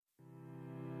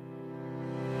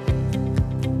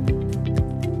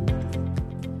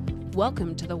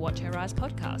Welcome to the Watch Her Rise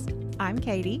podcast. I'm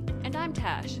Katie. And I'm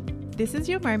Tash. This is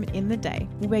your moment in the day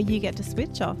where you get to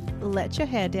switch off, let your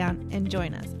hair down, and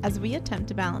join us as we attempt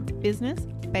to balance business,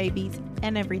 babies,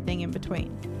 and everything in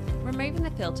between. Removing the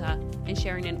filter and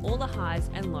sharing in all the highs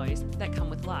and lows that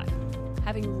come with life.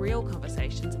 Having real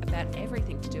conversations about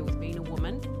everything to do with being a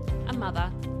woman, a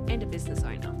mother, and a business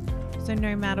owner. So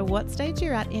no matter what stage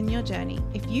you're at in your journey,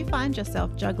 if you find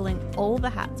yourself juggling all the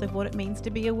hats of what it means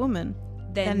to be a woman,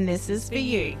 then this is for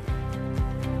you.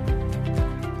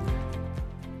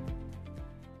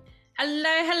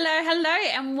 Hello,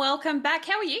 and welcome back.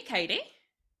 How are you, Katie?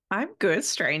 I'm good,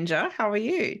 stranger. How are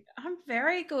you? I'm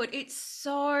very good. It's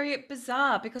so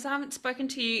bizarre because I haven't spoken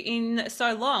to you in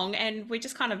so long and we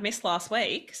just kind of missed last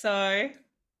week. So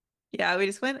yeah, we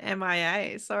just went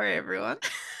MIA. Sorry, everyone.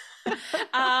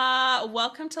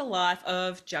 Welcome to life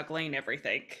of juggling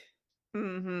everything.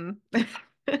 Mm-hmm.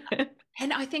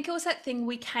 And I think it was that thing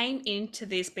we came into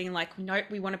this being like, no,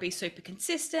 we want to be super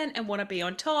consistent and want to be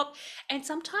on top. And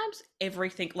sometimes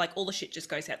everything, like all the shit just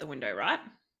goes out the window, right?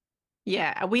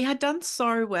 Yeah, we had done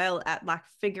so well at like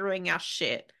figuring our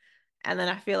shit. And then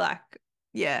I feel like,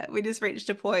 yeah, we just reached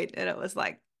a point and it was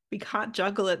like, we can't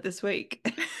juggle it this week.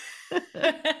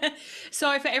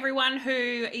 So for everyone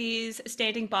who is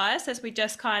standing by us as we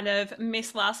just kind of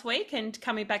missed last week and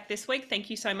coming back this week,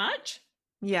 thank you so much.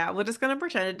 Yeah, we're just going to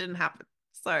pretend it didn't happen.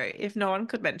 So if no one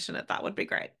could mention it, that would be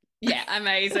great. Yeah,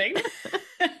 amazing.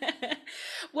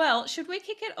 Well, should we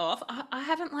kick it off? I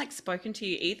haven't spoken to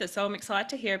you either, so I'm excited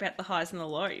to hear about the highs and the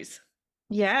lows.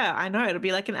 Yeah, I know. It'll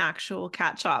be like an actual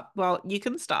catch up. Well, you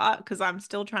can start because I'm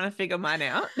still trying to figure mine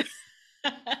out.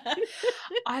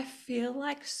 I feel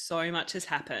like so much has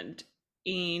happened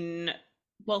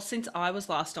since I was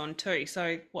last on too.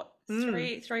 So what,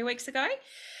 three weeks ago?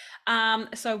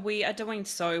 So we are doing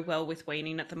so well with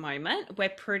weaning at the moment. We're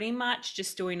pretty much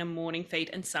just doing a morning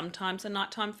feed and sometimes a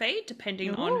nighttime feed,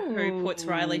 depending on who puts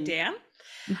Riley down.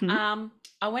 Mm-hmm.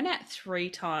 I went out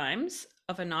 3 times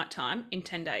of a nighttime in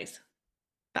 10 days.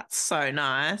 That's so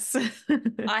nice.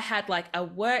 I had like a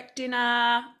work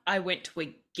dinner, I went to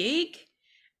a gig,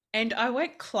 and I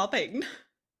went clubbing.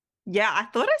 Yeah, I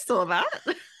thought I saw that.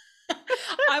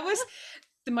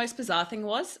 The most bizarre thing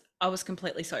was I was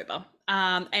completely sober.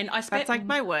 And I spent... That's like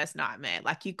my worst nightmare.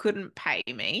 Like you couldn't pay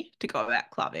me to go out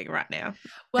clubbing right now.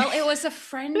 Well, it was a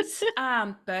friend's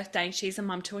birthday and she's a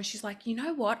mum too. And she's like, you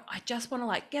know what? I just want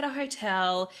to get a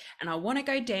hotel and I want to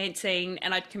go dancing.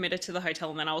 And I'd committed to the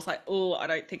hotel. And then I was like, oh, I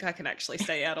don't think I can actually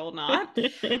stay out all night.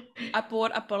 I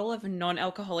bought a bottle of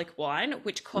non-alcoholic wine,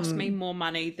 which cost me more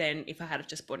money than if I had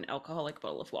just bought an alcoholic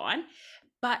bottle of wine.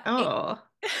 But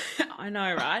I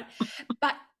know, right?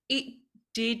 But it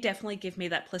did definitely give me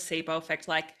that placebo effect,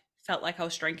 felt like I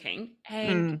was drinking.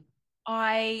 And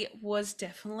I was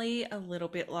definitely a little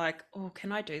bit like, oh,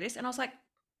 can I do this? And I was like,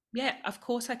 yeah, of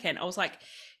course I can. I was like,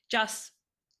 just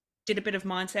did a bit of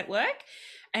mindset work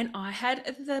and I had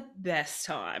the best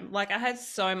time. I had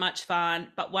so much fun,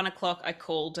 but 1 o'clock I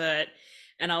called it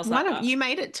and I was you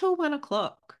made it till 1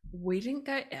 o'clock. We didn't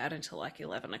go out until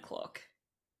 11 o'clock.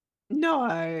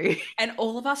 No. And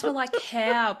all of us were like,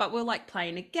 how? But we're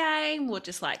playing a game. We're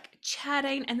just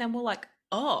chatting. And then we're like,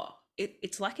 oh,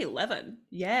 it's 11.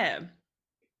 Yeah.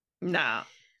 Nah.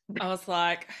 I was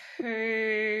like,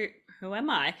 who am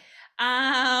I?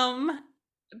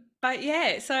 But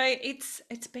yeah, so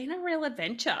it's been a real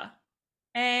adventure.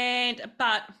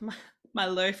 But my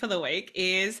low for the week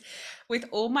is with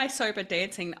all my sober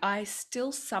dancing, I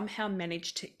still somehow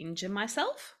managed to injure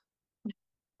myself.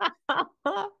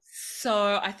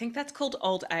 So I think that's called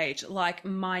old age.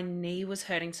 My knee was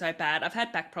hurting so bad. I've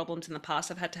had back problems in the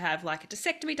past. I've had to have a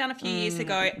discectomy done a few years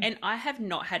ago and I have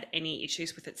not had any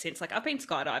issues with it since. I've been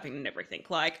skydiving and everything,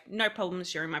 no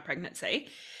problems during my pregnancy.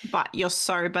 But you're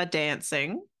sober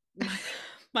dancing.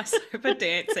 My sober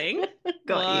dancing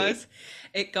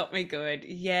it got me good.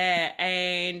 Yeah.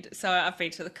 And so I've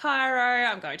been to the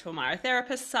chiro, I'm going to a myotherapist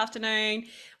this afternoon.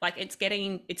 It's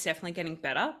definitely getting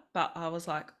better. But I was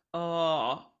like,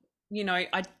 oh,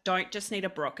 I don't just need a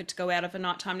Berocca to go out of a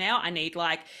nighttime now. I need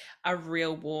a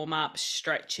real warm up,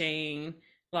 stretching.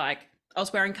 I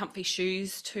was wearing comfy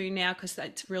shoes too now because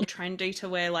it's real trendy to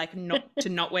wear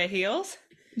not wear heels.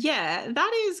 Yeah,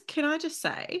 that is, can I just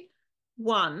say,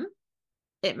 one,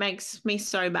 it makes me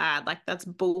so mad. That's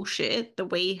bullshit that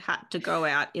we had to go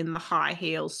out in the high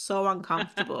heels, so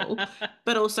uncomfortable,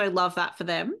 but also love that for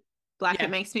them. It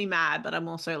makes me mad, but I'm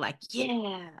also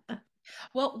yeah.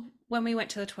 Well, when we went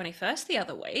to the 21st the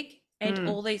other week and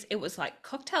all these, it was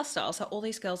cocktail style. So all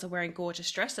these girls are wearing gorgeous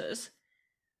dresses.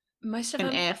 Most of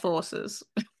them. Air Forces.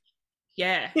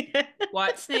 Yeah.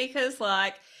 White sneakers,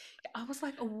 I was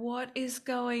like, what is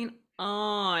going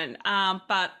on?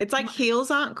 But It's like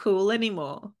heels aren't cool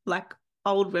anymore. Like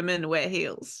old women wear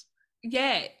heels.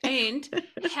 yeah, and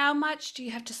how much do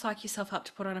you have to psych yourself up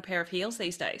to put on a pair of heels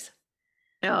these days?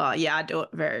 Oh, yeah, I do it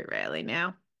very rarely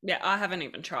now. Yeah, I haven't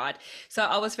even tried. So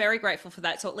I was very grateful for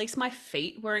that. So at least my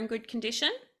feet were in good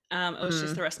condition. It was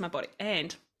just Mm. the rest of my body.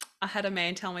 And I had a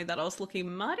man tell me that I was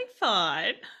looking mighty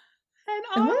fine. And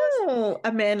I was Oh,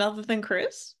 a man other than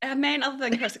Chris? a man other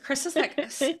than Chris. Chris is like,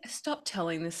 Stop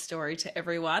telling this story to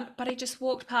everyone. But he just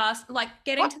walked past, like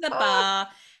getting to the bar,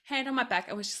 hand on my back,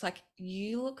 and was just like,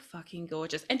 you look fucking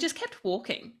gorgeous. And just kept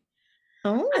walking.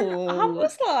 And I Oh,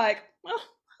 was like, oh,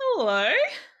 hello.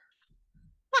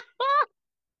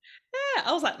 Yeah,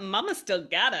 I was like, Mama still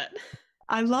got it.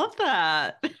 I love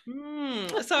that.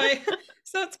 So,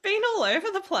 so it's been all over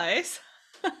the place.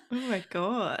 Oh my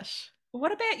gosh.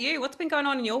 What about you? What's been going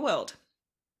on in your world?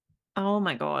 Oh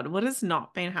my God. What has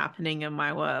not been happening in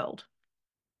my world?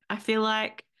 I feel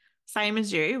like, same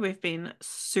as you, we've been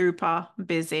super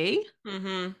busy.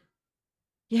 Mm-hmm.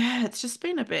 Yeah, it's just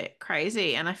been a bit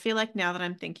crazy. And I feel like now that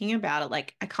I'm thinking about it,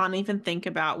 like I can't even think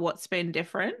about what's been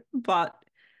different, but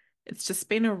it's just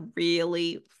been a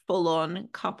really full-on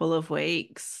couple of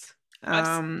weeks. I,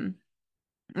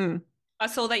 Mm, I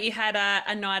saw that you had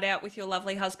a night out with your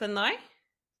lovely husband, though.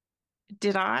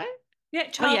 did I? Yeah,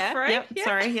 Oh child yeah, free. yep, Yeah.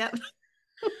 sorry, yep.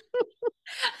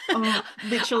 Oh,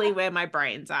 literally where my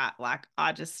brain's at. Like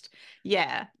I just,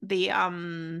 yeah, the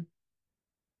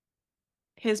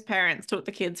his parents took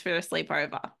the kids for a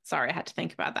sleepover. Sorry, I had to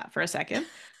think about that for a second.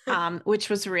 Which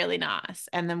was really nice.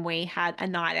 And then we had a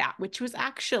night out, which was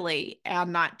actually our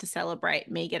night to celebrate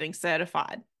me getting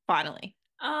certified, finally.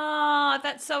 Oh,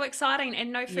 that's so exciting.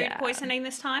 And no food Yeah, poisoning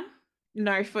this time?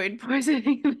 no food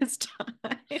poisoning this time.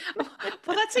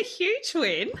 Well, that's a huge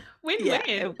win. Win Yeah,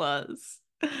 win. it was.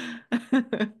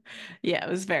 Yeah, it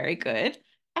was very good.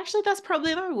 Actually, that's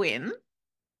probably my win.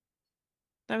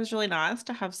 That was really nice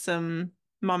to have some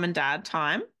mom and dad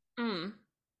time. Mm.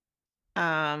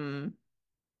 Um,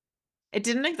 it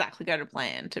didn't exactly go to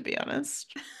plan, to be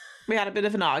honest. We had a bit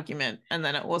of an argument, and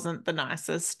then it wasn't the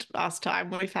nicest last time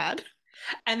we've had.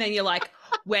 And then you're like,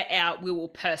 we're out, we will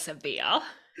persevere.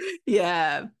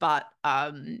 Yeah, but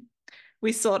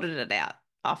we sorted it out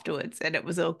afterwards, and it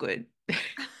was all good.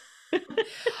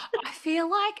 I feel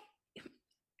like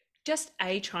just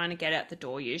trying to get out the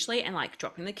door usually and like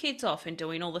dropping the kids off and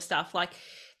doing all the stuff like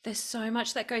there's so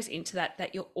much that goes into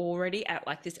that you're already at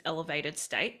like this elevated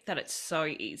state that it's so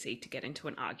easy to get into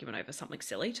an argument over something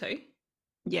silly too.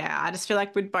 Yeah, I just feel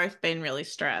like we'd both been really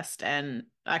stressed, and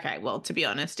okay, well, to be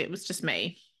honest, it was just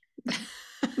me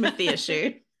with the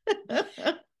issue.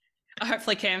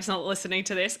 Hopefully Cam's not listening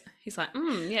to this. He's like,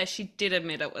 yeah, she did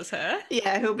admit it was her.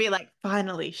 Yeah, he'll be like,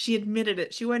 finally, she admitted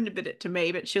it. She won't admit it to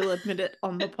me, but she'll admit it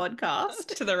on the podcast.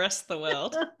 To the rest of the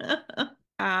world.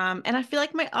 And I feel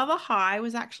like my other high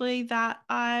was actually that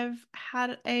I've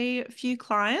had a few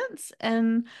clients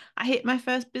and I hit my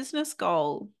first business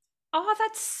goal. Oh,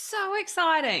 that's so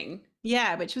exciting.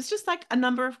 Yeah, which was just like a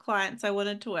number of clients I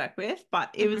wanted to work with, but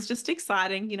it was Mhm. just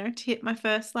exciting, to hit my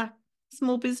first like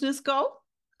small business goal.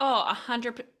 Oh,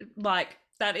 100, like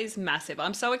that is massive.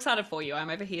 I'm so excited for you. I'm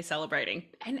over here celebrating.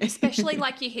 And especially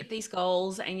like you hit these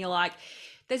goals and you're like,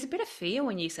 there's a bit of fear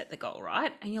when you set the goal,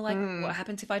 right? And you're like, what Mm.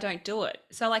 happens if I don't do it?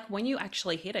 So like when you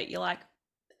actually hit it, you're like,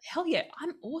 hell yeah,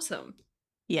 I'm awesome.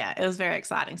 Yeah, it was very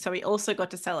exciting. So we also got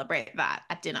to celebrate that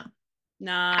at dinner.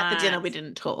 At the dinner, we Nice.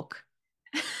 didn't talk.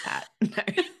 No,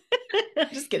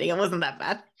 just kidding. It wasn't that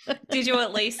bad. Did you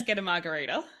at least get a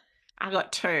margarita? I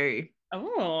got two.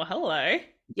 Oh, hello.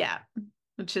 Yeah,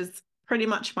 which is pretty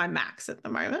much my max at the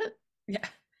moment. Yeah.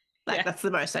 Like Yeah. that's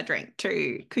the most I drink.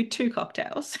 Two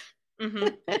cocktails.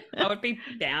 I would be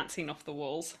bouncing off the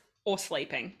walls or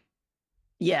sleeping.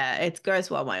 Yeah, it goes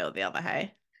one way or the other,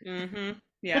 hey.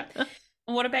 Yeah.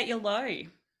 And what about your low?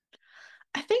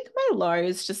 I think my low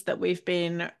is just that we've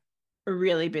been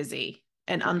really busy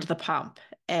and under Mhm. the pump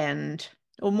and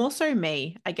or more so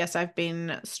me. I guess I've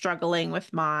been struggling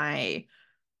with my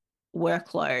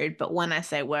workload, but when I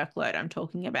say workload, I'm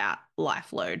talking about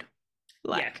life load.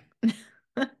 Yeah.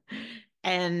 Like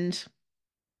and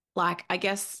like I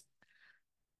guess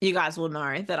you guys will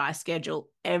know that I schedule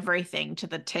everything to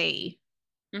the T,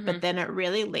 but hmm then it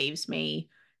really leaves me.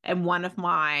 And one of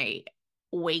my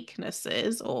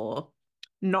weaknesses or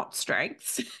not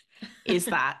strengths is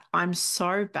that I'm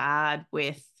so bad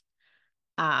with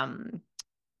um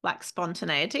like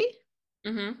spontaneity.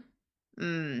 hmm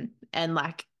And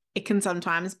like it can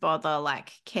sometimes bother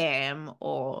like Cam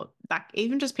or like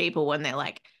even just people when they're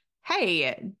like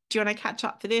hey, do you want to catch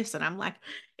up for this? And I'm like,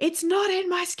 it's not in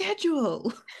my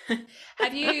schedule.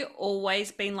 Have you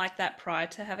always been like that prior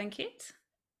to having kids?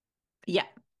 Yeah.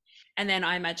 And then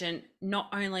I imagine not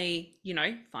only,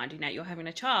 finding out you're having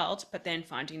a child, but then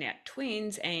finding out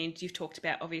twins. And you've talked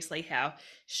about obviously how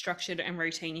structured and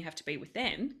routine you have to be with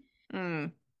them,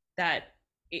 Mm. that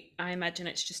I imagine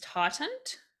it's just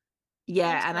heightened.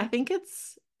 Would you Yeah, and I say? think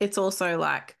it's also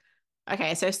like,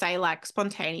 okay, so say like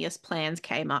spontaneous plans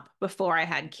came up before I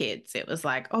had kids. It was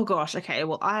like, oh gosh, okay,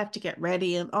 well I have to get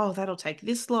ready and oh, that'll take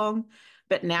this long.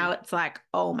 But now it's like,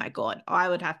 oh my God, I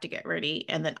would have to get ready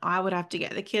and then I would have to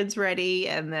get the kids ready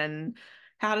and then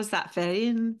how does that fit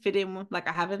in? Like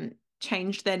I haven't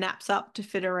changed their naps up to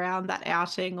fit around that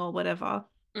outing or whatever.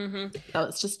 Mm-hmm. So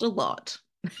it's just a lot.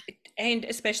 And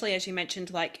especially as you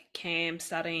mentioned, like Cam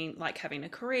starting, like having a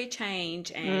career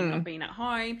change and not Mm, being at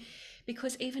home,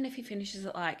 because even if he finishes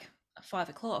at like 5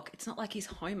 o'clock, it's not like he's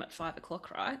home at 5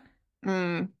 o'clock, right?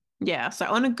 mm. Yeah, so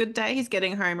on a good day, he's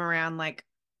getting home around like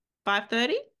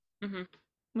 5:30, Hmm.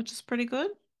 which is pretty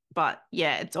good. But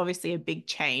yeah, it's obviously a big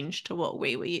change to what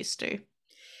we were used to.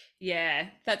 Yeah,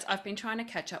 I've been trying to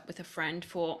catch up with a friend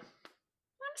for, I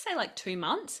want to say like 2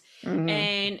 months.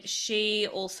 Mm, And she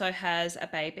also has a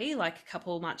baby, like a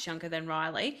couple months younger than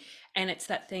Riley. And it's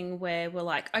that thing where we're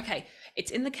like, okay,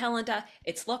 it's in the calendar,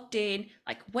 it's locked in.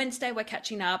 Like Wednesday, we're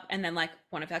catching up. And then like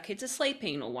one of our kids is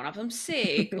sleeping or one of them's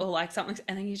sick or like something.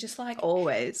 And then you're just like,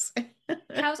 always.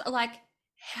 how's like,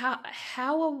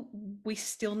 how are we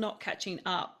still not catching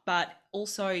up? But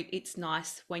also, it's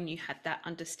nice when you have that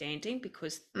understanding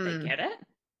because they Mm, get it.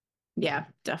 yeah,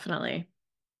 definitely.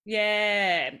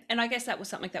 Yeah. And I guess that was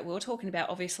something that we were talking about.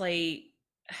 Obviously,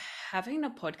 having a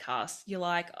podcast, you're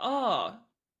like, oh,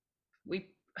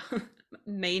 we,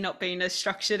 me not being as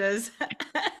structured as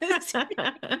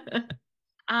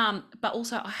but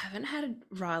also I haven't had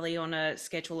Riley on a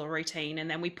schedule or routine. And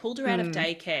then we pulled her out of Mm,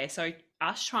 daycare. So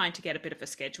us trying to get a bit of a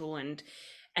schedule and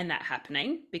that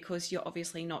happening because you're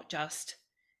obviously not just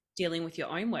dealing with your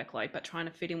own workload, but trying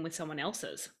to fit in with someone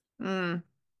else's. mm,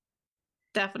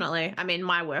 definitely. I mean,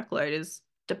 my workload is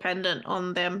dependent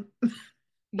on them.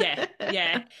 Yeah,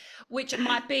 yeah. Which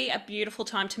might be a beautiful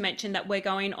time to mention that we're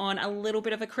going on a little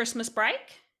bit of a Christmas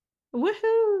break.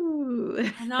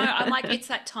 Woohoo! I know, I'm like, it's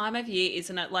that time of year,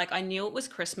 isn't it? Like, I knew it was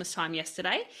Christmas time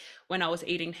yesterday when I was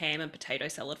eating ham and potato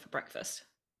salad for breakfast.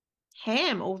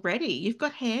 Ham already. You've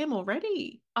got ham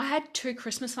already. I had two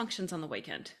Christmas functions on the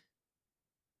weekend.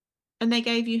 And they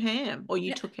gave you ham, or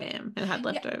you Yeah, took ham and had yeah,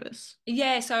 leftovers.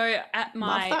 yeah. So at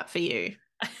Love my, that for you.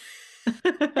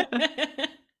 I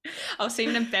was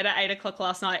sitting in bed at 8 o'clock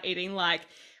last night eating like,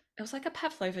 it was like a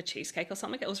pavlova cheesecake or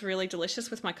something. It was really delicious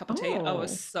with my cup of tea. I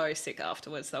was Oh. so sick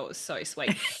afterwards, though. It was so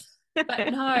sweet. But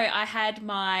no, I had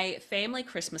my family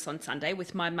Christmas on Sunday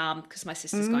with my mum because my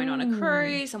sister's going on a Mm.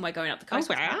 cruise and we're going up the Oh, coast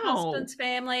with my wow. husband's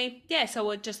family. Yeah, so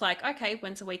we're just like, okay,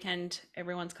 when's the weekend?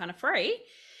 Everyone's kind of free.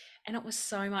 And it was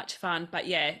so much fun. But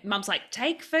yeah, mum's like,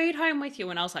 take food home with you.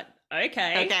 And I was like,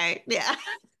 okay. Okay. Yeah.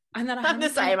 And then I I'm the haven't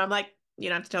same. been, I'm like, you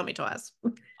don't have to tell me twice.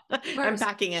 I'm whereas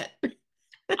packing it.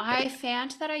 I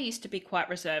found that I used to be quite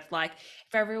reserved. Like,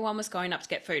 if everyone was going up to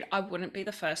get food, I wouldn't be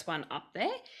the first one up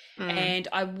there. Mm, And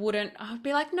I would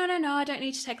be like, no, no, no, I don't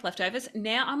need to take leftovers.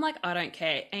 Now I'm like, I don't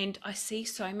care. And I see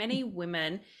so many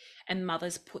women and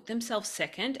mothers put themselves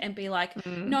second and be like,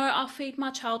 no, mm. I'll feed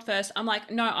my child first. I'm like,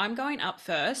 no, I'm going up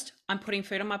first. I'm putting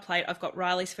food on my plate. I've got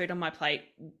Riley's food on my plate.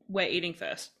 We're eating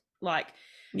first. Like,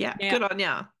 Yeah. now Good on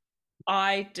ya.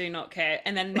 I do not care.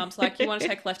 And then mum's like, you want to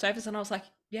take leftovers? And I was like,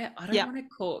 yeah, I don't Yep. want to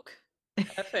cook.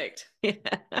 Perfect.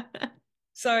 Yeah.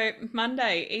 So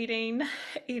Monday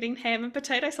eating ham and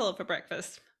potato salad for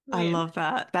breakfast. I Brilliant. love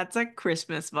that. That's like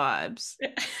Christmas vibes.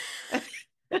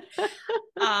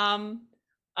 um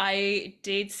I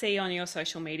did see on your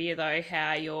social media though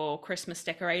how your Christmas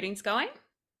decorating's going.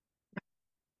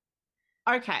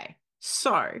 Okay.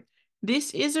 So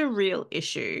this is a real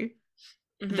issue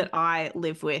that Hmm. I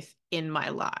live with in my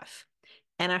life.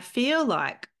 And I feel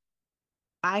like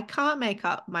I can't make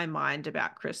up my mind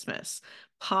about Christmas.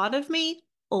 Part of me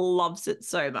loves it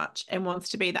so much and wants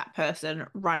to be that person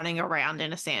running around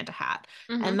in a Santa hat.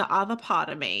 And Hmm. the other part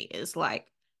of me is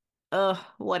like, ugh,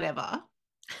 whatever.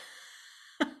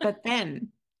 But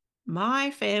then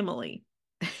my family,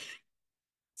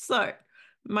 so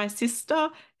my sister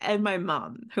and my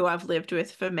mum, who I've lived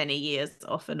with for many years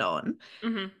off and on,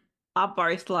 Hmm. are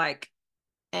both like,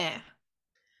 eh.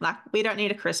 Like, we don't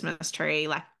need a Christmas tree.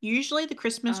 Like, usually the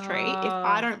Christmas tree, if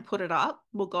I Oh. don't put it up,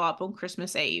 will go up on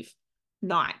Christmas Eve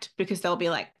night because they'll be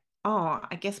like, oh,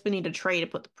 I guess we need a tree to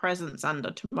put the presents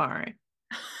under tomorrow.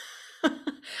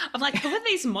 I'm like, who are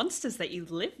these monsters that you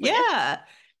live with? Yeah.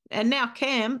 And now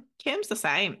Cam's the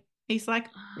same. He's like,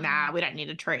 nah, Um, we don't need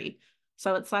a tree.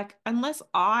 So it's like, unless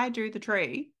I do the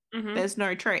tree, mm-hmm, there's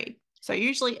no tree. So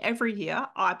usually every year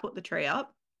I put the tree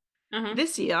up. mm-hmm,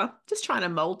 This year, just trying to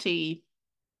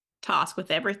multitask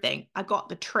with everything, I got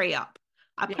the tree up.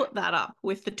 I yeah, put that up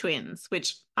with the twins,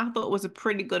 which I thought was a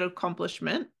pretty good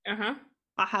accomplishment. uh-huh.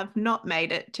 I have not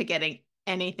made it to getting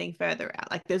anything further out.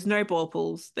 Like there's no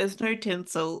baubles, there's no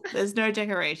tinsel, there's no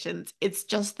decorations. It's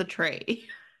just the tree.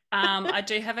 I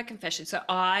do have a confession. So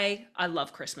I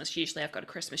love Christmas. Usually I've got a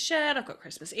Christmas shirt, I've got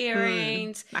Christmas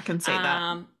earrings. I can see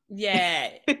that. Yeah,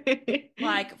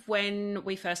 like when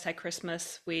we first had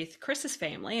Christmas with Chris's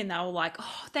family, and they were like,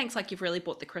 "Oh, thanks! Like you've really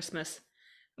brought the Christmas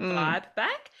Mm, vibe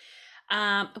back."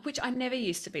 Which I never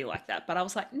used to be like that, but I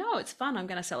was like, "No, it's fun. I'm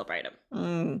going to celebrate it."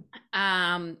 mm.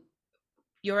 Um,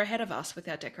 you're ahead of us with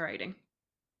our decorating.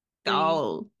 We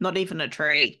Oh, not even a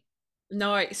tree.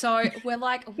 No, so we're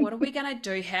like, what are we gonna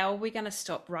do? How are we gonna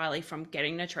stop Riley from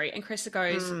getting a tree? And Krista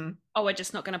goes, Mm, "Oh, we're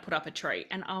just not gonna put up a tree."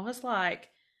 And I was like,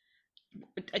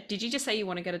 "Did you just say you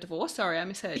want to get a divorce?" Sorry, I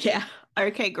misheard you. yeah.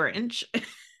 Okay, Grinch.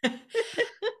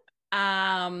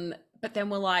 um, but then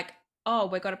we're like, "Oh,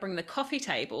 we've got to bring the coffee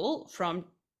table from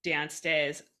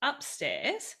downstairs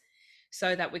upstairs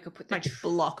so that we could put the Like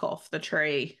block off the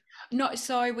tree. no,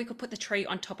 so we could put the tree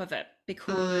on top of it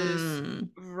because Mm, okay.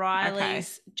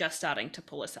 Riley's just starting to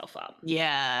pull herself up."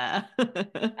 Yeah.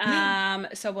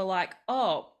 So we're like,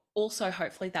 oh, also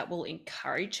hopefully that will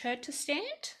encourage her to stand,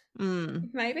 Mm,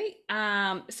 maybe.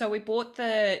 So we bought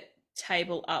the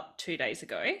table up 2 days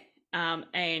ago.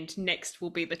 And next will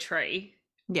be the tree.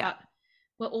 yeah. But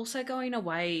we're also going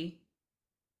away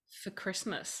for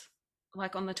Christmas,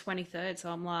 like on the 23rd.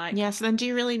 So Yeah, so then do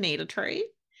you really need a tree?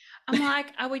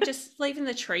 are we just leaving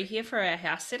the tree here for our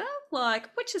house sitter? Like,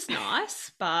 which is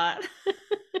nice, but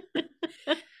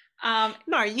um,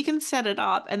 No, you can set it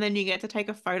up and then you get to take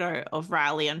a photo of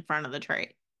Riley in front of the tree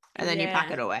and then you pack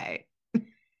yeah, it away.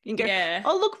 You can go, yeah.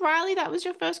 oh, look, Riley, that was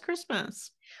your first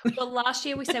Christmas. Well, last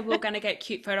year we said we were going to get a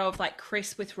cute photo of like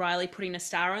Chris with Riley putting a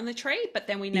star on the tree, but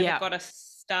then we never Yeah. got a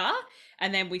star,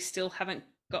 and then we still haven't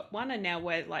got one, and now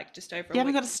we're like just over You a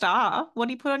haven't week. got a star. What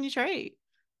do you put on your tree?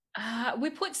 We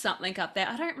put something up there.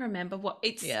 I don't remember what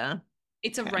it's. Yeah.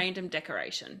 It's a Okay. random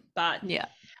decoration, but Yeah.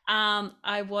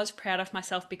 I was proud of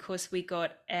myself because we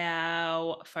got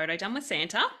our photo done with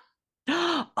Santa.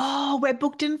 Oh, we're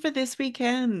booked in for this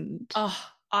weekend. Oh,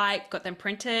 I got them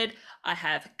printed. I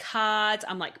have cards.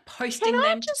 I'm like Can posting I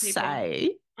them to just people.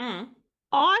 say, Mm.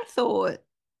 I thought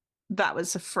that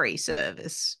was a free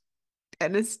service,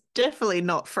 and it's definitely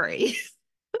not free.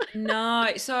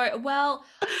 No, so well,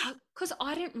 because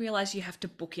I didn't realize you have to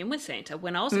book in with Santa.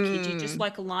 When I was a kid, you just Mm.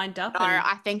 like lined No, up and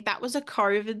I think that was a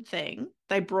COVID thing.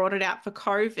 They brought it out for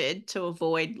COVID to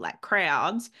avoid like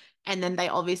crowds. And then they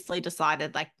obviously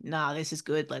decided, like, nah, this is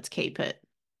good. Let's keep it.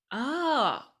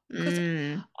 because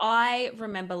Mm. I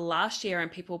remember last year and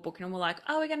people were booking and we're like,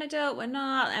 "Oh, we're gonna do it, we're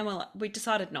not," and we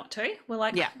decided not to. We're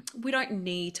like, Yeah. we don't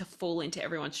need to fall into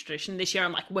everyone's tradition. This year,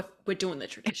 I'm like, we're doing the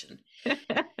tradition.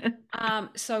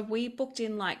 So we booked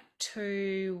in like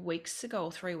 2 weeks ago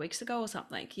or 3 weeks ago or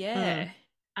something. Yeah.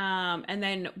 Mm. And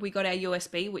then we got our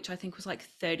USB, which I think was like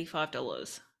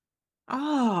 $35.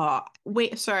 Oh,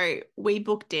 we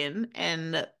booked in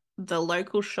and the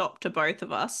local shop to both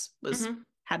of us was Hmm.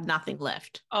 had nothing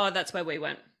left. Oh, that's where we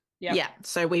went. Yep. Yeah,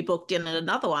 so we booked in at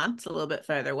another one. It's a little bit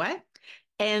further away.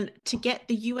 And to get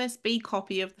the USB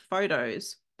copy of the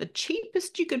photos, the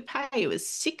cheapest you could pay was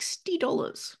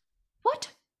 $60.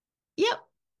 What? Yep.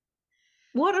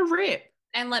 What a rip.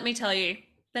 And let me tell you,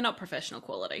 they're not professional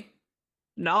quality.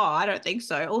 No, I don't think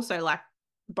so. Also, like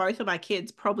both of my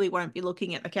kids probably won't be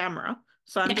looking at the camera.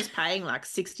 So I'm Yeah. just paying like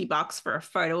 $60 for a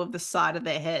photo of the side of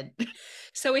their head.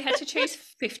 So we had to choose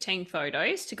 15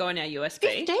 photos to go in our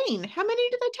USB. 15. How many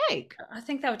do they take? I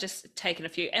think they were just taking a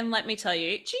few. And let me tell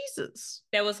you, Jesus.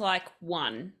 there was like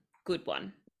one good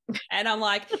one. And I'm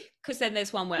like, because then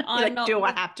there's one where You're I'm like, not do I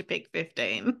look. have to pick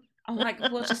 15? I'm like,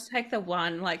 we'll just take the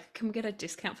one. Like, can we get a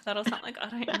discount for that or something? I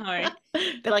don't know.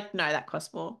 They're like, no, that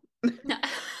costs more. No.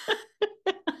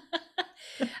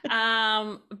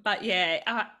 But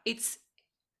yeah, it's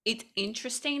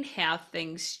interesting how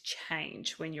things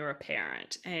change when you're a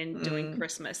parent and doing Mm,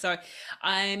 Christmas. So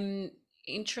I'm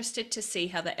interested to see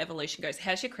how the evolution goes.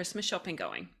 How's your Christmas shopping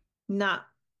going? nah,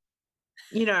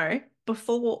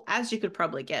 before, as you could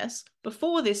probably guess,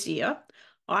 before this year,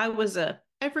 I was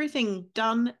everything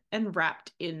done and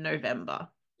wrapped in November.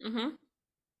 Mm-hmm.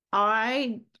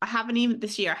 I haven't even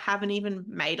this year, I haven't even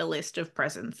made a list of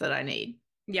presents that I need.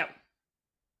 Yep.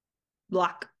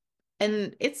 Like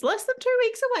And it's less than 2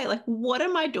 weeks away. Like, what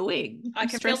am I doing? I I'm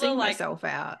can feel the stressing like myself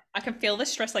out. I can feel the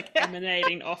stress like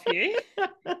emanating off you.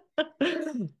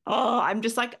 Oh, I'm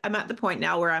just like, I'm at the point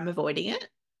now where I'm avoiding it.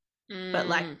 But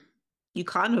like, Mm. you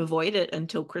can't avoid it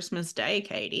until Christmas Day,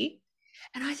 Katie.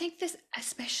 And I think this,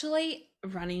 especially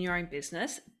running your own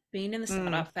business, being in the Mm,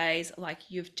 startup phase, like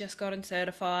you've just gotten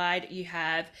certified, you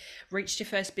have reached your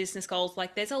first business goals,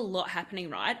 like there's a lot happening,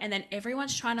 right? And then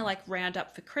everyone's trying to like round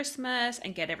up for Christmas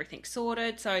and get everything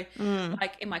sorted. So, mm.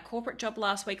 like in my corporate job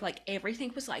last week, like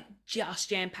everything was like just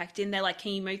jam packed in there. Like,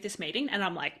 can you move this meeting? And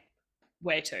I'm like,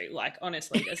 where to? Like,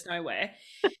 honestly, there's nowhere.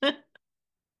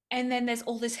 And then there's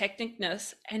all this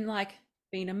hecticness and like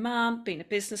being a mum, being a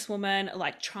businesswoman,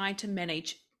 like trying to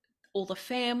manage all the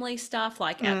family stuff,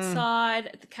 like Mm.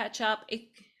 outside, the catch up.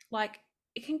 Like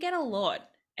it can get a lot.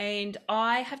 And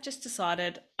I have just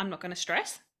decided I'm not going to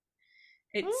stress.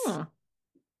 It's Mm.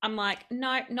 I'm like,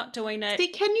 no, not doing it. See,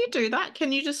 can you do that?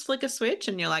 Can you just flick a switch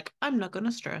and you're like, I'm not going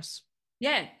to stress?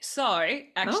 Yeah. So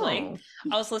actually, Oh.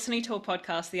 I was listening to a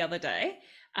podcast the other day.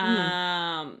 Mm.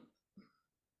 Um,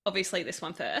 obviously this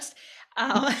one first.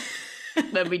 Um,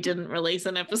 When we didn't release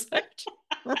an episode.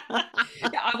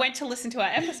 yeah, I went to listen to our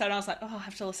episode and I was like, oh, I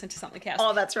have to listen to something else.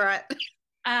 Oh, that's right.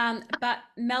 But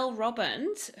Mel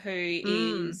Robbins, who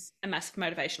Mm. is a massive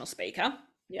motivational speaker,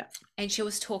 Yeah. and she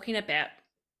was talking about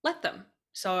let them.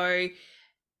 So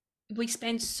we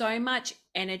spend so much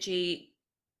energy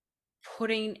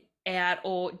putting out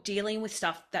or dealing with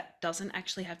stuff that doesn't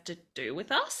actually have to do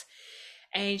with us.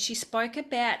 And she spoke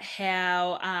about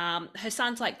how her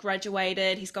son's like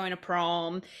graduated, he's going to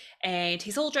prom, and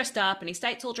he's all dressed up, and his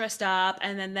date's all dressed up.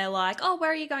 And then they're like, "Oh, where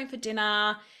are you going for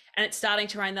dinner?" And it's starting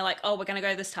to rain. They're like, "Oh, we're going to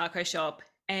go to this taco shop."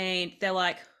 And they're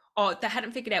like, "Oh, they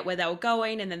hadn't figured out where they were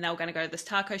going, and then they were going to go to this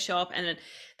taco shop." And then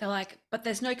they're like, "But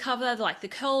there's no cover. They're like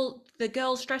the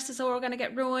girls' dresses are all going to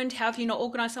get ruined. How have you not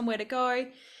organised somewhere to go?"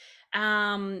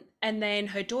 And then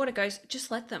her daughter goes,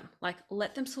 just let them, like,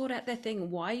 let them sort out their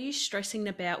thing. Why are you stressing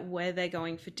about where they're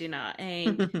going for dinner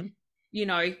and, you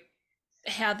know,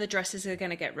 how the dresses are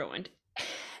going to get ruined?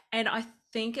 And I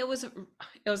think it was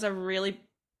a really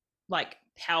like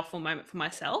powerful moment for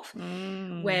myself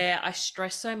Mm. where I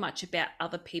stress so much about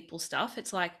other people's stuff.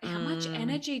 It's like, how much Mm.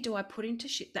 energy do I put into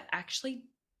shit that actually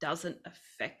doesn't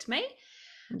affect me?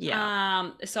 Yeah.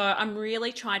 So I'm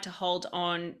really trying to hold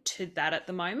on to that at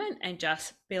the moment and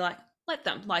just be like, let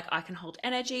them. Like I can hold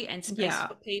energy and space Yeah.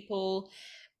 for people,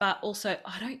 but also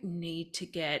I don't need to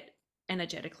get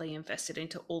energetically invested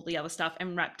into all the other stuff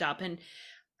and wrapped up. And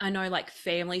I know like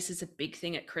families is a big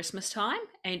thing at Christmas time,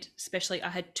 and especially I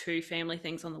had two family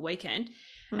things on the weekend.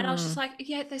 And I was just Mm. like,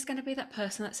 yeah, there's going to be that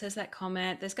person that says that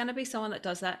comment. There's going to be someone that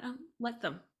does that. Let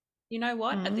them. You know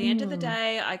what? At the end of the Mm.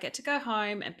 day, I get to go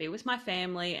home and be with my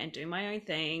family and do my own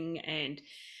thing and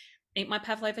eat my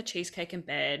pavlova cheesecake in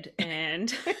bed.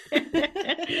 And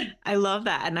I love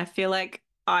that. And I feel like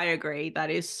I agree. That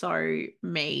is so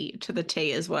me to the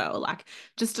T as well. Like,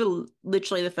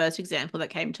 literally the first example that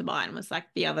came to mind was like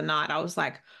the other night, I was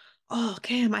like, oh,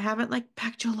 Cam, I haven't like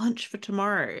packed your lunch for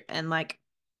tomorrow. And like,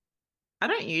 I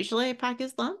don't usually pack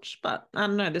his lunch, but I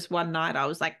don't know, this one night I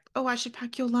was like, oh, I should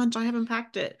pack your lunch. I haven't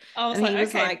packed it. I was And he like, was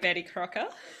okay, like, Betty Crocker.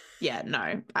 yeah,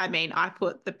 no. I mean, I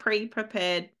put the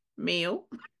pre-prepared meal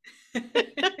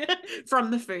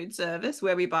from the food service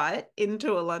where we buy it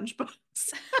into a lunchbox.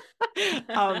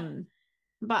 um,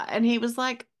 and he was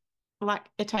like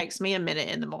it takes me a minute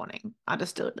in the morning. I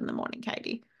just do it in the morning,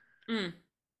 Katie. Mm,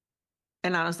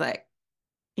 And I was like,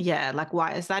 yeah, like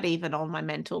why is that even on my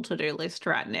mental to-do list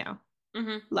right now?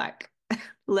 hmm. Like,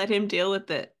 let him deal with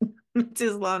it. It's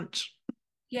his lunch.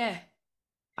 Yeah.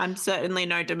 I'm certainly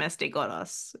no domestic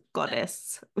goddess.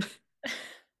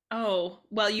 Oh,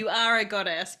 well, you are a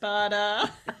goddess, but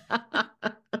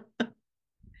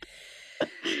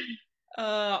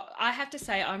I have to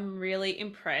say, I'm really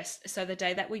impressed. So the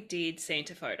day that we did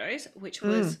Santa photos, which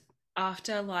was Mm,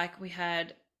 after like we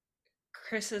had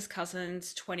Chris's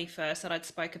cousin's 21st that I'd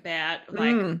spoke about,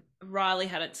 like mm, Riley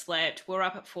hadn't slept. We're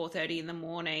up at 4:30 in the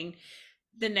morning.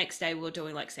 The next day we were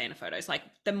doing like Santa photos, like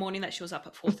the morning that she was up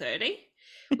at 4:30,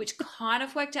 which kind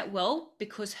of worked out well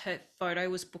because her photo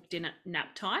was booked in at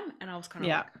nap time. And I was kind of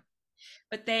yeah. like,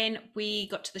 but then we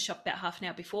got to the shop about half an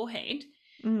hour beforehand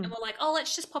and Mm, we're like, oh,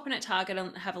 let's just pop in at Target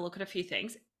and have a look at a few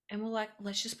things. And we're like,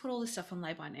 let's just put all this stuff on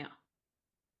lay by now.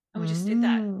 And we just did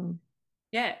that. mm,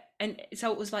 Yeah. And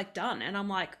so it was like done. And I'm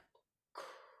like,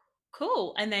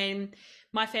 cool. And then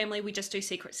my family, we just do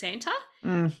Secret Santa.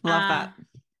 love Uh, that.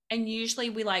 and usually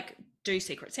we like do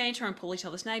Secret Santa and pull each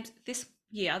other's names. This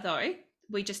year, though,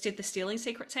 we just did the stealing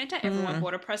Secret Santa. Everyone Mm,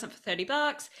 bought a present for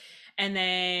 $30. And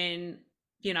then,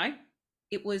 you know,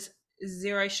 it was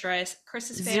Zero stress.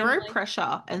 Chris's Zero family.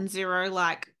 pressure and zero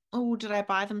like, oh, did I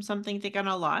buy them something they're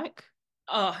gonna like?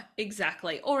 Oh,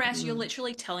 exactly. Or as you're Mm,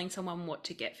 literally telling someone what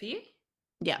to get for you.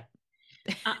 yeah.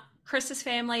 Uh, Chris's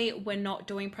family, we're not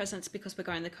doing presents because we're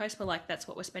going to the coast. We're like, that's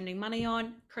what we're spending money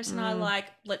on. Chris and I Mm, like,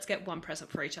 let's get one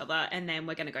present for each other, and then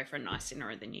we're going to go for a nice dinner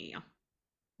in the new year.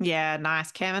 yeah,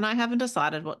 nice. Cam and I haven't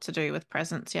decided what to do with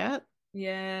presents yet.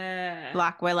 Yeah.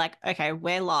 Like, we're like, okay,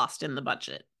 we're last in the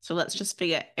budget. So let's just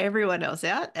figure everyone else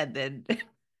out and then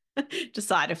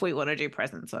decide if we want to do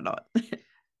presents or not.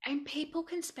 And people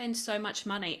can spend so much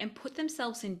money and put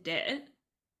themselves in debt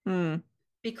Mm,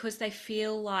 because they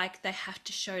feel like they have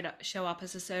to show up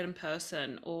as a certain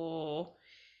person, or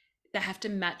they have to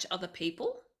match other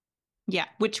people. yeah,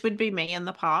 which would be me in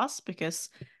the past because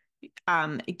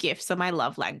gifts are my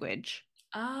love language.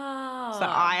 So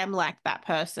I Ah. am like that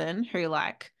person who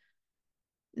like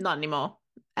not anymore.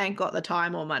 Ain't got the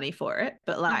time or money for it,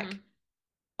 but like, Mm-hmm.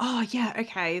 oh yeah,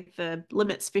 okay, the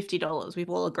limit's $50. We've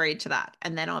all agreed to that.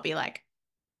 And then I'll be like,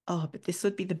 oh, but this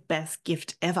would be the best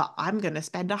gift ever. I'm gonna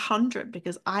spend 100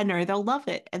 because I know they'll love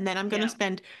it. And then I'm gonna Yeah.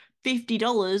 spend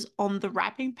 $50 on the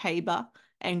wrapping paper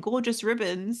and gorgeous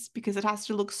ribbons because it has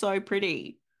to look so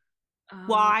pretty. Uh,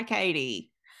 Why,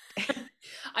 Katie?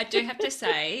 I do have to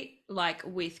say, like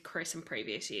with Chris in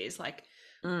previous years, like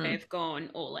Mm, we've gone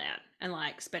all out and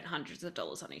like spent hundreds of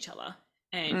dollars on each other.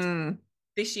 And mm,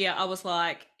 this year I was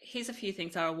like, here's a few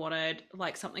things that I wanted.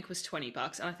 Like something was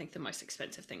 $20, and I think the most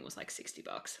expensive thing was like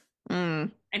 $60.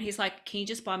 mm. And he's like, can you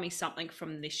just buy me something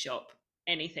from this shop?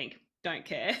 Anything. Don't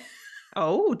care.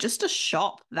 Oh, just a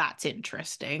shop. That's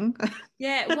interesting.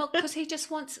 Yeah, well, because he just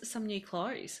wants some new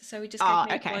clothes. So he just gave Oh,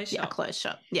 me a okay. clothes Yeah, shop. closed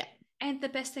shop. Yeah. And the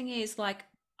best thing is, like,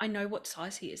 I know what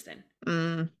size he is then.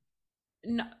 Mm,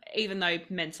 No, even though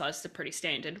men's sizes are pretty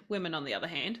standard, women on the other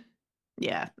hand.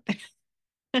 yeah.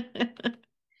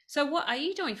 So, what are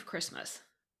you doing for Christmas?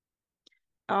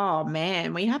 Oh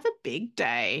man, we have a big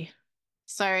day.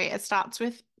 So it starts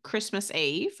with Christmas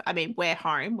Eve. I mean, we're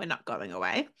home, we're not going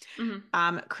away.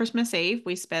 Mm-hmm. Christmas Eve,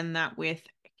 we spend that with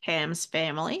Cam's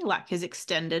family, like his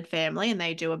extended family, and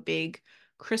they do a big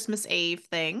Christmas Eve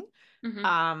thing. Mm-hmm.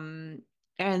 Um,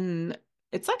 and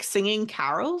it's like singing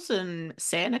carols and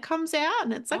Santa comes out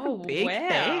and it's like a Oh, big wow.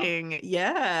 thing.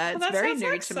 Yeah, Oh, it's that very sounds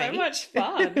new like to so me. much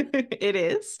fun. It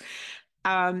is.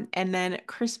 And then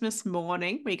Christmas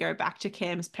morning, we go back to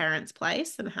Cam's parents'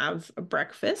 place and have a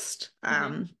breakfast,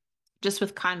 Mm-hmm. just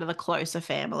with kind of the closer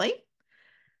family.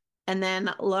 And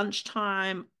then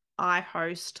lunchtime, I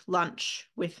host lunch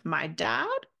with my dad.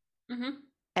 Mm-hmm.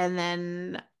 And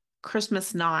then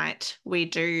Christmas night, we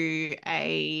do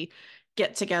a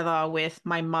get together with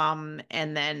my mum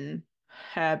and then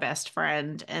her best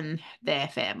friend and their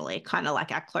family, kind of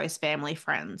like our close family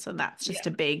friends. And that's Yeah. just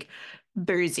a big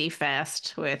boozy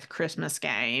fest with Christmas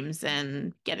games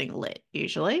and getting lit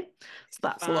usually. So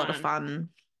that's a lot of Fun. fun.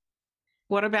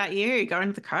 What about you going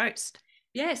to the coast?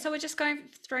 Yeah, so we're just going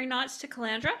 3 nights to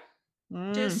Caloundra.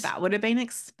 Just That would have been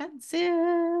expensive.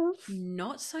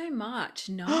 not so much.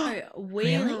 No,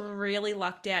 we Really? really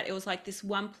lucked out. It was like this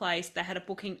one place that had a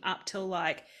booking up till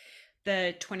like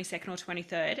the 22nd or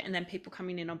 23rd, and then people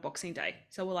coming in on Boxing Day.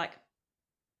 So we're like,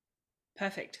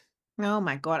 perfect. Oh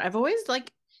my God. I've always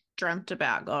like dreamt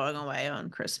about going away on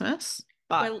Christmas,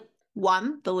 but Well,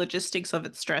 one, the logistics of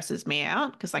it stresses me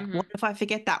out because like what mhm. if I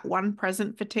forget that one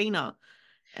present for Tina?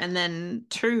 And then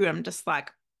two, I'm just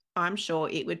like, I'm sure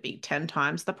it would be 10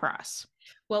 times the price.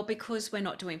 Well, because we're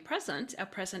not doing present, our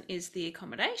present is the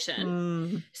accommodation.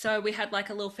 Mm, So we had like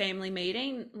a little family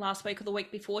meeting last week or the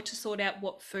week before to sort out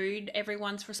what food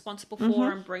everyone's responsible for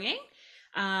mm-hmm, and bringing.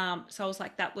 So I was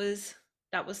like, that was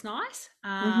nice.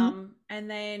 mm-hmm, And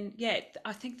then yeah,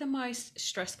 I think the most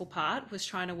stressful part was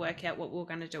trying to work out what we were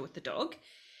going to do with the dog,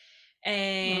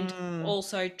 and mm.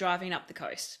 also driving up the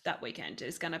coast that weekend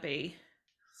is going to be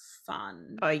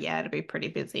fun. Oh yeah, it'd be pretty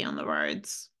busy on the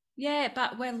roads. Yeah,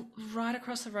 but we're right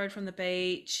across the road from the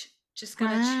beach. Just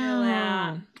gonna chill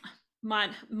out. Wow.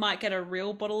 Might get a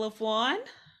real bottle of wine.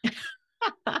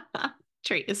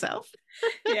 Treat yourself.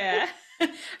 Yeah.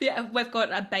 Yeah, we've got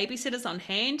babysitters on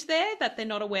hand there that they're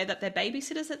not aware that they're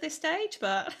babysitters at this stage,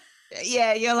 but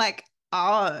Yeah, you're like,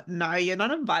 oh no, you're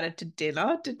not invited to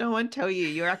dinner. Did no one tell you?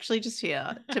 You're actually just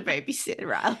here to babysit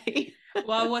Riley.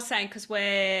 well, I was saying because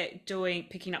we're doing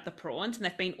picking up the prawns and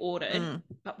they've been ordered, Mm,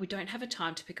 but we don't have a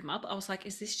time to pick them up. I was like,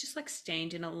 is this just like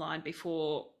stand in a line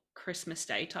before Christmas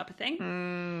Day type of thing?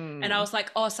 And I mm. was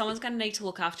like, oh, someone's going to need to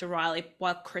look after Riley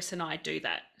while Chris and I do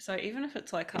that. So even if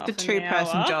it's like It's a half an two-person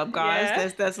hour, job, guys.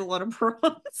 yeah, There's a lot of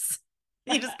prawns.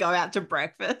 You just go out to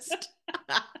breakfast.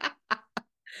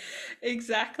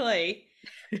 exactly.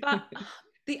 But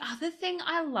The other thing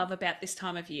I love about this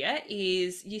time of year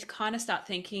is you kind of start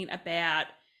thinking about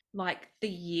like the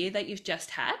year that you've just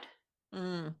had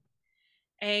Mm.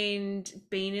 and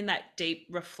being in that deep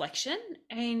reflection.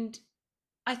 And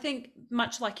I think,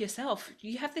 much like yourself,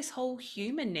 you have this whole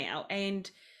human now, and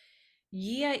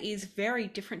year is very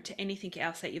different to anything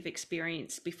else that you've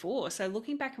experienced before. So,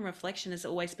 looking back in reflection has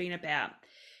always been about,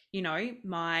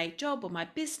 my job or my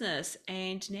business.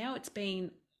 And now it's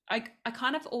been, I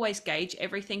kind of always gauge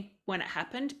everything when it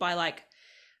happened by like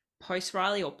post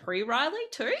Riley or pre Riley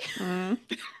too. Mm.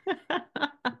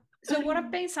 So, what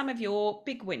have been some of your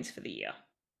big wins for the year?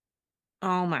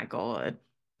 Oh my God.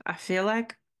 I feel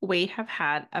like we have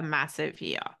had a massive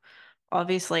year.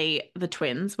 Obviously, the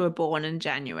twins were born in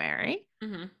January.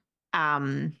 Mm-hmm.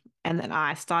 Um, and then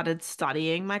I started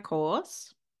studying my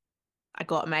course. I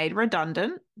got made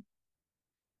redundant.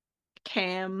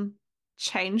 Cam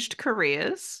changed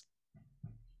careers.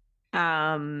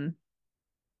 Um,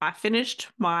 I finished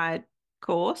my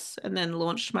course and then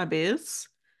launched my biz.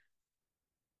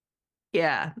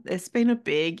 Yeah, it's been a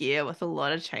big year with a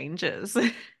lot of changes.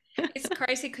 It's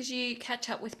crazy because you catch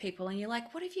up with people and you're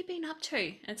like, what have you been up to?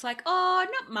 And it's like, oh,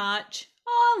 not much.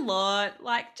 Oh, a lot.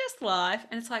 Like, just life.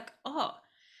 And it's like, oh,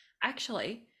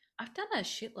 actually, I've done a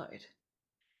shitload.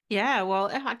 Yeah, well,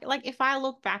 if I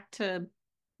look back to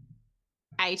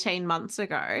 18 months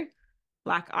ago,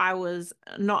 like I was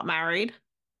not married,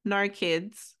 no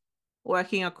kids,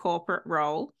 working a corporate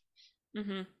role,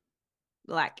 Mm-hmm.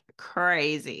 like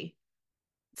crazy.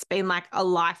 It's been like a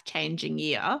life-changing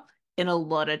year in a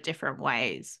lot of different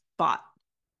ways, but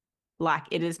like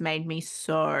it has made me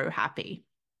so happy.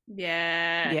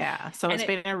 Yeah. Yeah, so And it's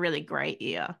it been a really great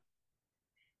year.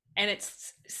 and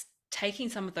it's taking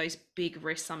some of those big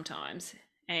risks sometimes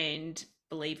and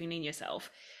believing in yourself.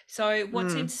 So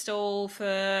what's in Mm. store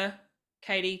for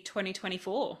Katie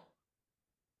 2024?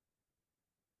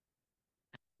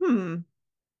 Hmm.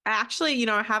 Actually,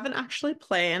 I haven't actually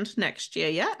planned next year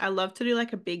yet. I love to do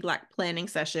like a big like planning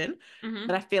session, Mm-hmm.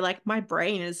 but I feel like my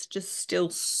brain is just still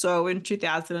so in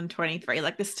 2023.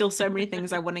 Like there's still so many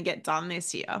things I want to get done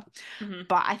this year. Mm-hmm.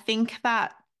 But I think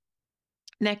that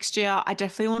next year I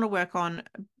definitely want to work on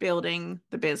building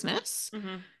the business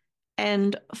Mm-hmm.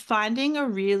 and finding a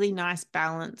really nice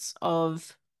balance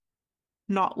of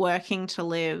not working to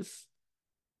live.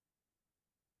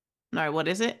 No, what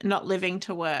is it? Not living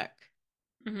to work.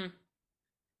 Mm-hmm.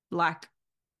 Like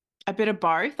a bit of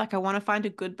both. Like I want to find a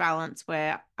good balance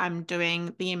where I'm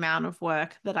doing the amount of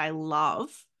work that I love,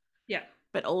 Yeah.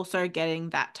 but also getting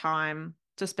that time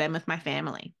to spend with my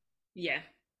family. Yeah.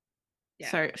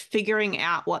 Yeah. So figuring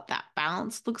out what that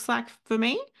balance looks like for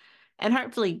me and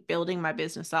hopefully building my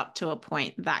business up to a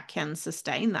point that can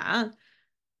sustain that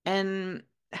and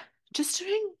just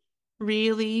doing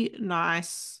really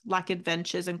nice like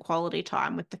adventures and quality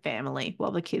time with the family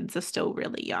while the kids are still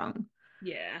really young.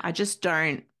 Yeah. I just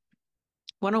don't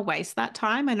want to waste that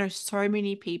time. I know so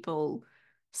many people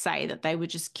say that they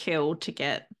would just kill to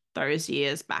get those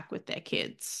years back with their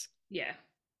kids. Yeah.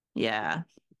 Yeah,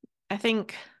 I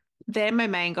think they're my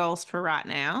main goals for right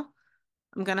now.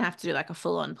 I'm gonna have to do like a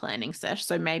full-on planning sesh,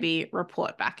 so maybe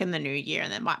report back in the new year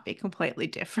and it might be completely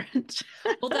different.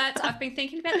 Well, I've been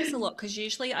thinking about this a lot because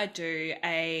usually I do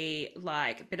a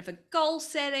like a bit of a goal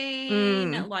setting,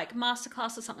 Mm, like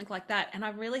masterclass or something like that. And I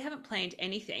really haven't planned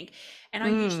anything. And I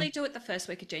usually mm, do it the first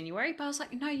week of January, but I was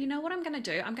like, no, you know what I'm going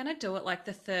to do? I'm going to do it like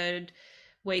the third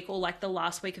week or like the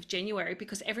last week of January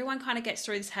because everyone kind of gets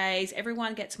through this haze,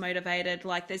 everyone gets motivated.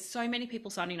 Like there's so many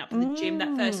people signing up for the gym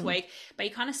that first mm, week, but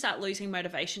you kind of start losing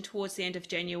motivation towards the end of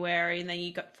January and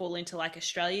then fall into like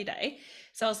Australia Day.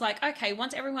 So I was like, okay,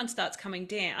 once everyone starts coming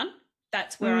down,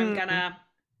 that's where mm.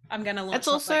 I'm gonna launch It's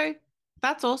something. also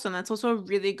that's awesome. That's also a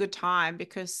really good time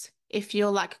because if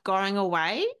you're like going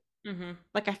away, Mm-hmm.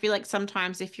 like I feel like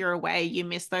sometimes if you're away, you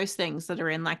miss those things that are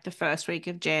in like the first week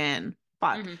of Jan.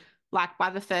 But Mm-hmm. like by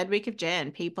the third week of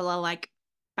Jan, people are like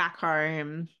back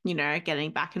home,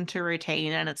 getting back into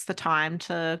routine, and it's the time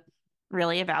to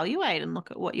really evaluate and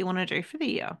look at what you want to do for the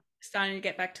year. Starting to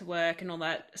get back to work and all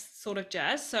that sort of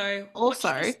jazz. So watch this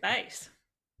Also, space.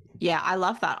 yeah, I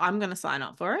love that. I'm going to sign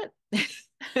up for it.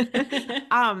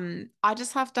 I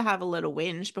just have to have a little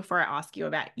whinge before I ask you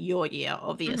about your year, Mm-hmm.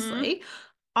 obviously.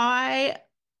 I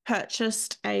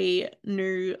purchased a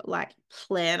new like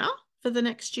planner for the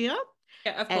next year.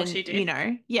 Yeah, of course And you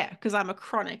did. yeah, because I'm a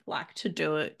chronic like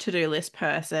to-do list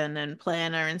person and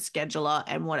planner and scheduler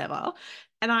and whatever.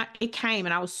 And it came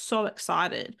and I was so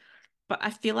excited. But I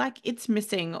feel like it's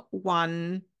missing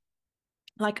one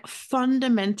like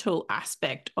fundamental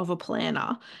aspect of a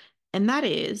planner, and that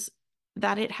is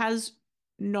that it has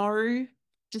no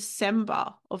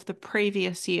December of the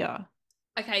previous year.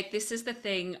 Okay, this is the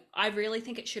thing. I really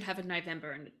think it should have a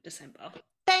November and a December.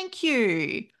 Thank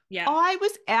you. Yeah. I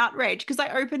was outraged because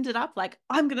I opened it up like,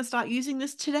 I'm going to start using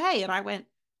this today. And I went,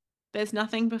 there's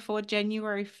nothing before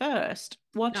January 1st.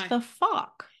 What No, the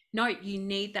fuck? no, you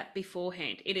need that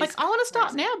beforehand. It Like, is I want to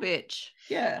start crazy. now, bitch.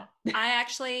 Yeah. I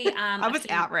actually, I was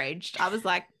outraged. I was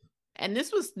like, and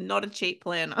this was not a cheap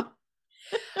planner.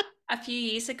 a few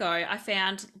years ago, I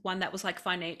found one that was like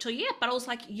financial, yeah, but it was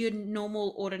like your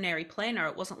normal ordinary planner.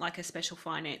 It wasn't like a special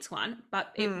finance one,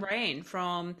 but it Mm, ran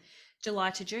from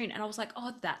July to June. And I was like,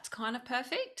 oh, that's kind of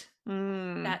perfect.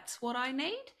 mm. That's what I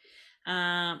need.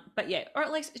 But yeah, or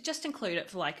at least just include it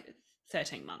for like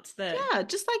 13 months. The Yeah,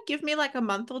 just like give me like a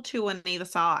month or two on either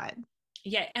side.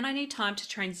 Yeah, and I need time to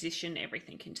transition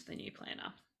everything into the new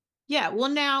planner. Yeah, well,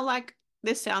 now, like,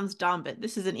 this sounds dumb, but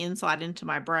this is an insight into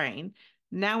my brain.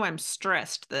 Now I'm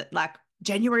stressed that, like,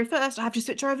 January 1st, I have to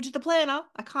switch over to the planner.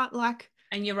 I can't, like,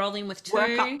 And you're rolling with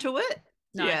work up two. to it.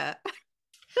 No. Yeah.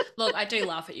 Look, I do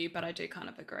laugh at you, but I do kind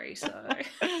of agree. So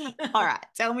All right,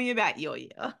 tell me about your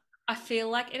year. I feel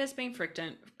like it has been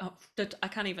freaking, oh, I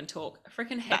can't even talk,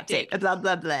 freaking That's it. hectic. Blah,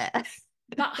 blah, blah.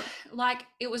 But like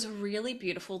it was really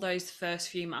beautiful those first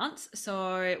few months.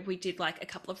 So we did like a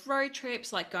couple of road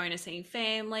trips, like going to see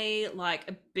family, like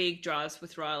a big drives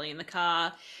with Riley in the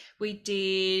car. We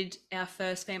did our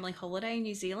first family holiday in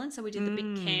New Zealand. So we did the big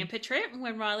Mm, camper trip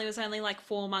when Riley was only like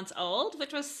 4 months old,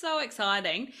 which was so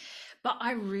exciting. But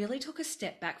I really took a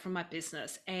step back from my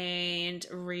business and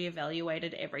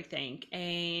reevaluated everything.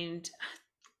 And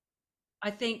I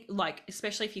think, like,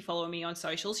 especially if you follow me on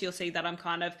socials, you'll see that I'm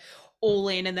kind of all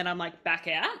in and then I'm like back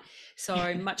out.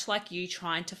 So much like you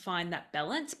trying to find that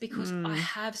balance because I mm,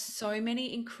 have so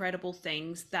many incredible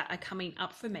things that are coming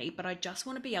up for me, but I just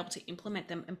want to be able to implement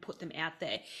them and put them out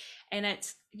there. And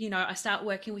it's, I start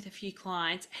working with a few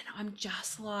clients and I'm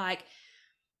just like,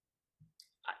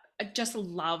 I just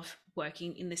love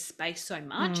working in this space so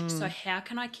much. So mm. how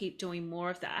can I keep doing more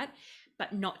of that,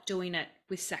 but not doing it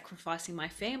with sacrificing my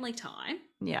family time?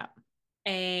 Yeah.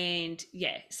 And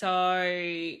yeah,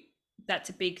 so that's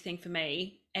a big thing for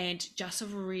me. And just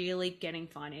really getting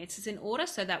finances in order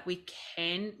so that we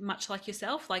can, much like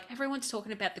yourself, like everyone's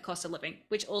talking about the cost of living,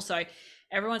 which also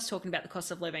everyone's talking about the cost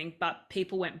of living, but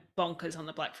people went bonkers on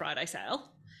the Black Friday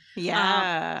sale.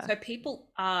 Yeah. So people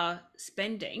are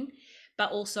spending,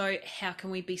 but also how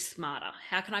can we be smarter?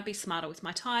 How can I be smarter with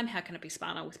my time? How can I be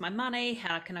smarter with my money?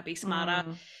 How can I be smarter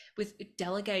Mm, with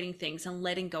delegating things and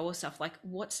letting go of stuff? Like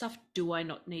what stuff do I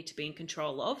not need to be in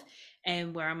control of?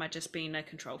 And where am I just being a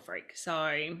control freak?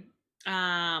 So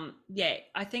yeah,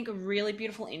 I think a really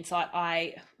beautiful insight.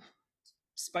 I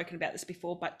spoken about this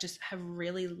before, but just have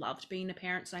really loved being a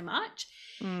parent so much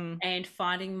mm. and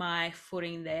finding my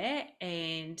footing there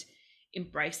and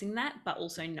embracing that, but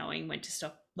also knowing when to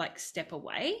stop, like step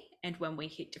away and when we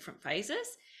hit different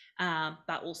phases,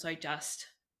 but also just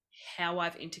how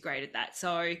I've integrated that.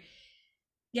 So,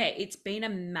 yeah, it's been a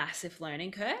massive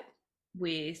learning curve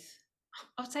with,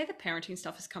 I would say the parenting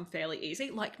stuff has come fairly easy,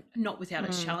 like not without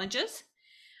its Mm. challenges,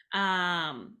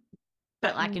 um,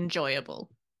 But but like enjoyable.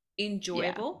 Yeah.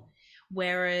 enjoyable.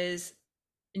 Whereas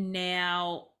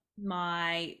now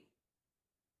my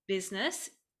business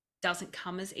doesn't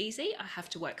come as easy. I have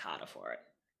to work harder for it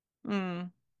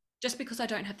Mm. just because I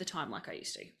don't have the time like I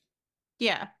used to.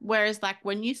 Yeah. Whereas, like,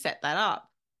 when you set that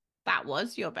up, that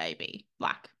was your baby,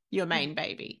 like your Mm. main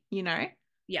baby, you know?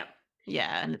 Yeah.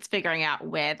 Yeah. And it's figuring out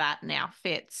where that now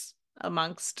fits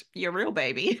amongst your real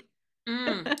baby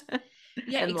Mm.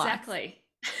 Yeah, and life. exactly.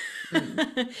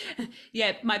 Mm.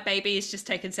 Yeah, my baby is just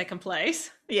taken second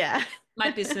place. Yeah. My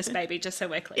business baby, just so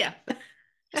we're clear. Yeah.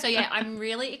 So yeah, I'm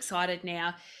really excited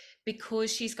now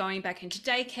because she's going back into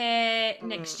daycare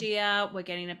next Mm. year. We're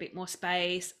getting a bit more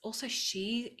space. Also,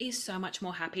 she is so much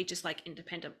more happy just like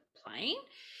independent playing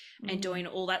and Mm. doing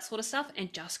all that sort of stuff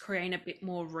and just creating a bit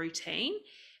more routine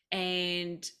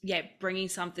and yeah, bringing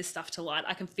some of this stuff to light.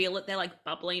 I can feel it. They're like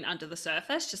bubbling under the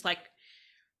surface, just like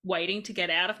waiting to get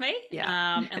out of me,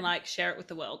 Yeah. and like share it with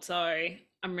the world. So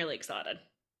I'm really excited.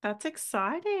 That's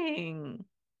exciting.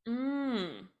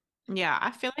 Mm, Yeah,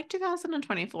 I feel like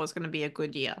 2024 is going to be a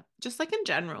good year, just like in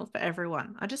general for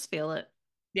everyone. I just feel it.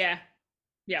 yeah,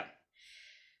 yeah.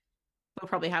 We'll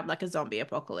probably have like a zombie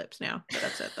apocalypse now that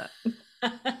I've said that.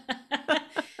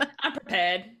 I'm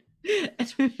prepared.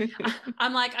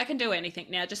 I'm like, I can do anything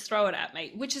now. Just throw it at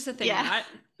me, which is the thing, Yeah.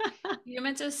 right?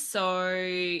 Humans are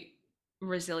so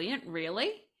resilient,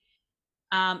 really,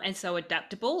 and so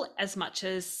adaptable. As much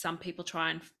as some people try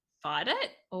and fight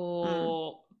it,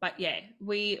 Mm. but yeah,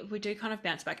 we do kind of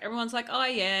bounce back. Everyone's like, oh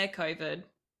yeah, COVID.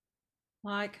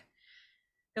 Like,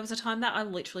 There was a time that I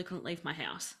literally couldn't leave my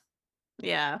house.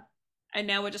 Yeah. And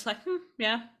now we're just like,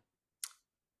 yeah,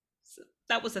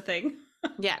 that was a thing.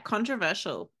 Yeah,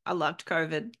 controversial. I loved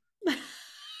COVID.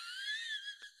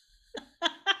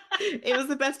 It was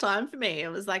the best time for me. It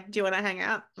was like, do you want to hang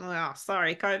out? Oh,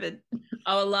 sorry, COVID.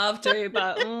 I would love to,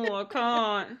 but oh, I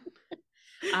can't.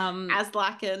 Um, As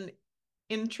like an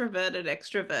introverted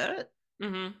extrovert,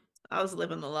 mhm. I was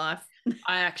living the life.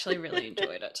 I actually really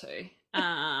enjoyed it too.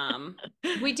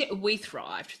 We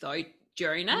thrived though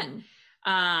during it. Mm,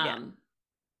 yeah. Um,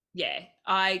 yeah,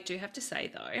 I do have to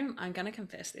say though, I'm going to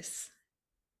confess this.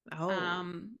 Oh.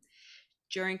 Um,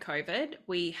 During COVID,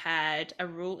 we had a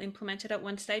rule implemented at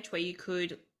one stage where you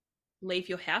could leave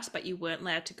your house, but you weren't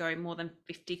allowed to go more than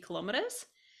 50 kilometers.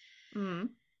 Mm,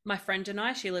 My friend and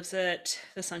I, she lives at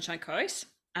the Sunshine Coast.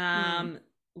 mm. Um,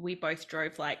 we both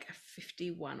drove like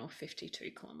 51 or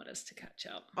 52 kilometers to catch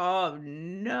up. Oh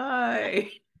no.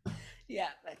 Yeah,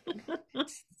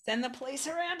 send the police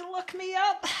around to lock me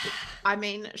up. I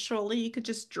mean, surely you could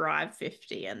just drive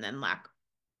 50 and then like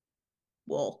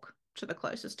walk to the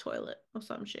closest toilet or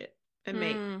some shit and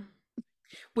meet. Mm.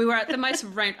 We were at the most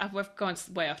we've gone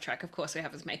way off track. Of course, we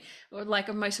have as me. Like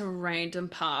a most random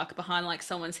park behind like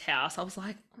someone's house. I was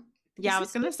like, Yeah, is I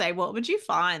was this gonna say, what would you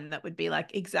find that would be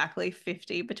like exactly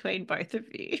 50 between both of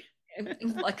you?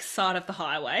 like side of the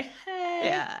highway? Hey.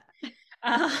 Yeah.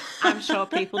 Uh, I'm sure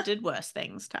people did worse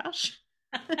things, Tash.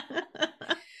 but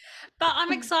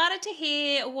I'm excited to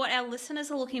hear what our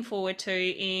listeners are looking forward to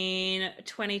in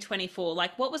 2024.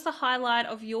 Like, what was the highlight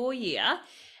of your year?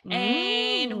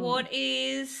 And Mm.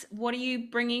 what are you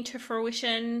bringing to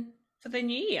fruition for the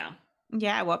new year?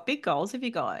 Yeah, what big goals have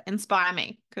you got? Inspire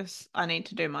me because I need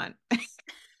to do mine.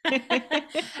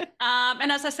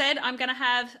 And as I said, I'm going to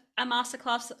have a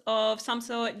masterclass of some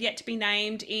sort yet to be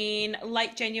named in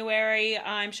late January.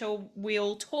 I'm sure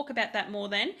we'll talk about that more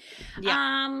then.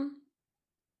 Yeah. Um,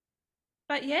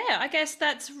 but yeah, I guess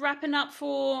that's wrapping up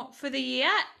for the year.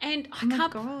 And I Oh my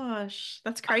can't. gosh,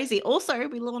 that's crazy. Also,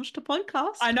 we launched a I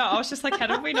podcast. know. I was just like, how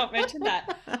did we not mention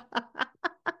that?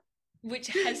 Which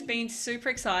has been super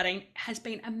exciting. Has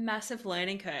been a massive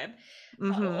learning curve, but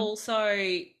Mm-hmm.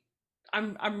 also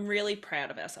I'm really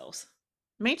proud of ourselves.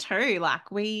 Me too.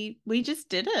 Like we just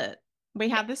did it. We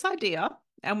Yeah. had this idea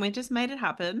and we just made it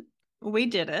happen. We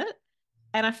did it.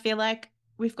 And I feel like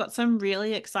we've got some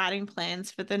really exciting plans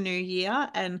for the new year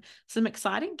and some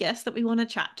exciting guests that we want to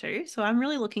chat to. So I'm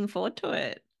really looking forward to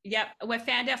it. Yep, we've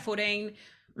found our footing.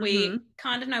 We Mm-hmm.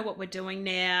 kind of know what we're doing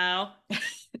now.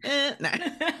 No.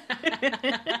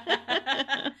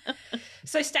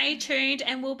 So stay tuned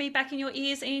and we'll be back in your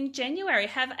ears in January.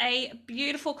 Have a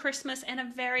beautiful Christmas and a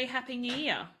very happy new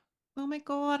year. Oh my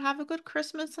God, have a good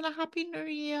Christmas and a happy new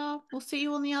year. We'll see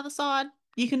you on the other side.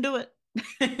 You can do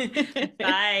it.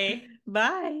 Bye.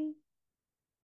 Bye.